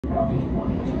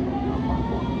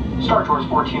Star Tours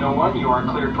 1401, you are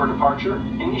cleared for departure.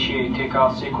 Initiate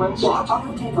takeoff sequence. What?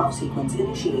 Auto takeoff sequence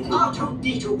initiated.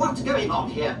 R2-D2, what's going on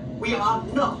here? We are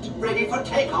not ready for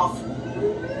takeoff.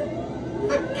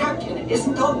 The captain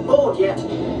isn't on board yet.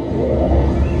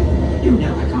 You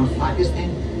know I can't fly this thing.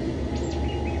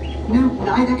 No,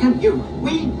 neither can you.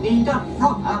 We need a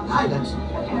proper pilot.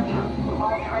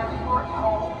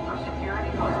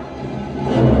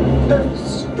 The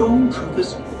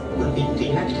stormtroopers will be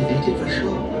deactivated for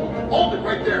sure. Hold it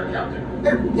right there, Captain.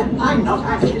 I'm not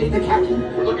actually the captain.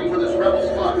 We're looking for this rebel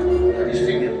spy. Have you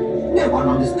seen him? No one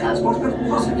on this transport could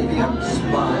possibly be a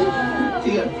spy.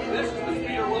 This is the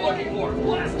speeder we're looking for.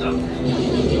 Blast him!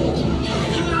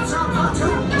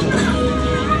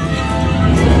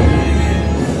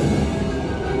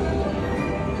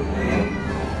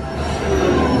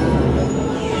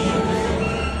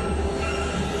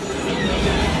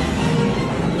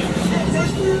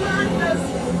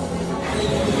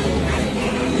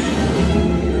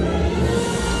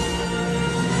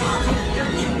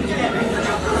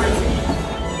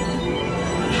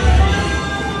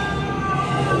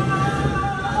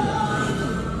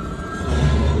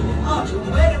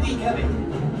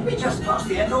 We just passed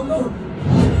the Endor moon.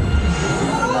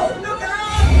 Oh, look out!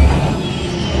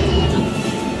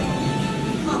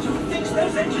 R2, fix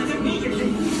those engines immediately.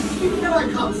 You know I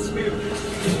can't swim.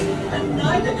 And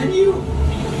neither can you.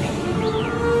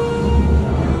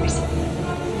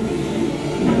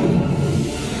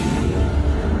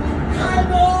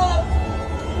 Come on!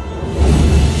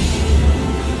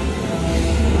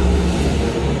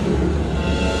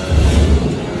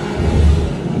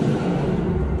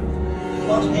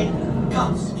 What a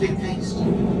ghastly place.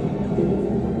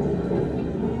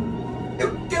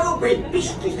 Go away,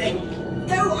 beastly thing!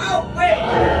 Go away!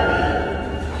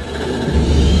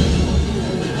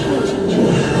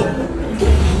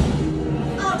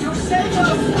 R2, save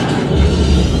us!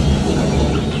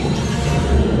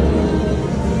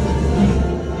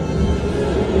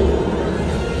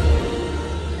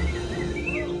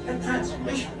 A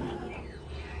transmission.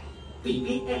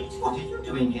 BB-8, what are you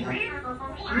doing here?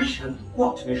 Mission?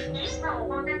 What mission?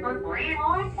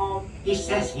 He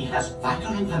says he has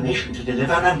vital information to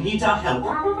deliver and needs our help.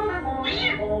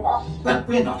 Well,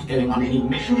 we're not going on any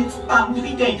mission. It's bound to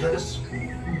be dangerous.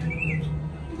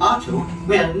 R2,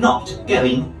 we're not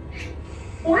going.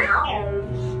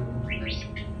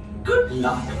 Good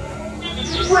luck.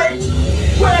 Wait!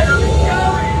 Where are we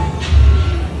going?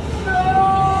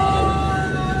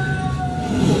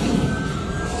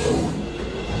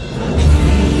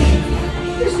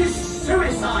 This is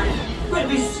suicide! We'll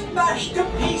be smashed to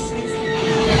pieces!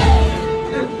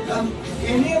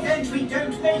 In the event we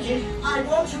don't make it, I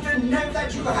want you to know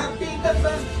that you have been the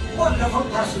most wonderful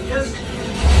passengers.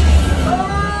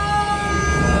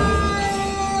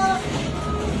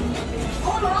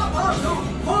 Pull up, R2!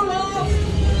 Pull up!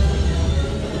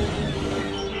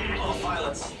 All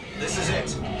pilots, this is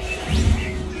it.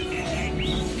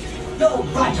 You're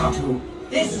right, R2.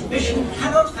 This mission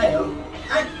cannot fail.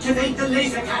 Activate the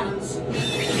laser cannons.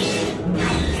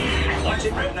 Watch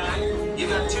it, Red 9. You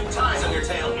got 2 ties on your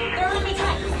tail. They're really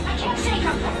tight. I can't shake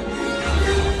them.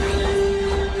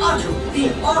 R2,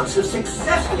 the odds of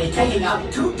successfully taking out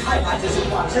 2 TIE fighters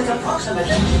at once is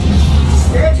approximately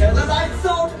greater than I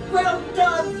thought. Well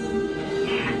done.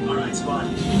 All right, squad.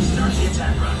 Start the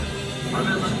attack run.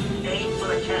 Remember, aim for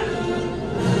the cannon.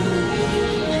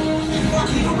 What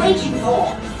are you waiting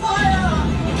for? Fire!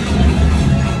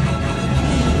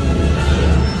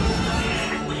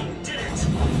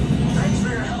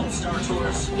 Star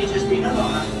Tours. It has been an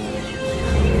honor.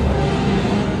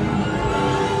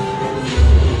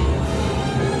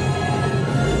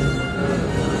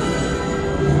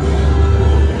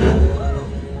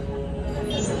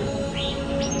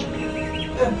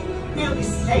 We'll be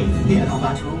safe here,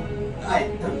 Batu.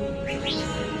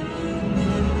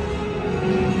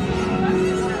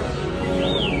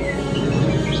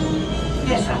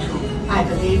 Yes, Batu. I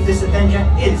believe this adventure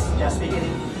is just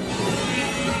beginning.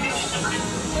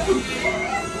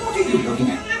 What are you looking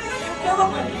at?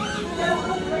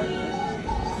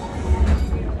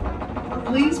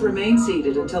 Please remain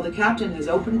seated until the captain has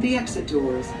opened the exit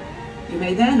doors. You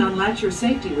may then unlatch your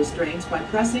safety restraints by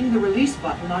pressing the release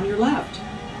button on your left.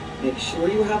 Make sure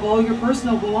you have all your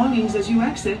personal belongings as you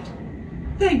exit.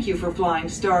 Thank you for flying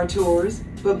Star Tours.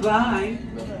 Bye-bye.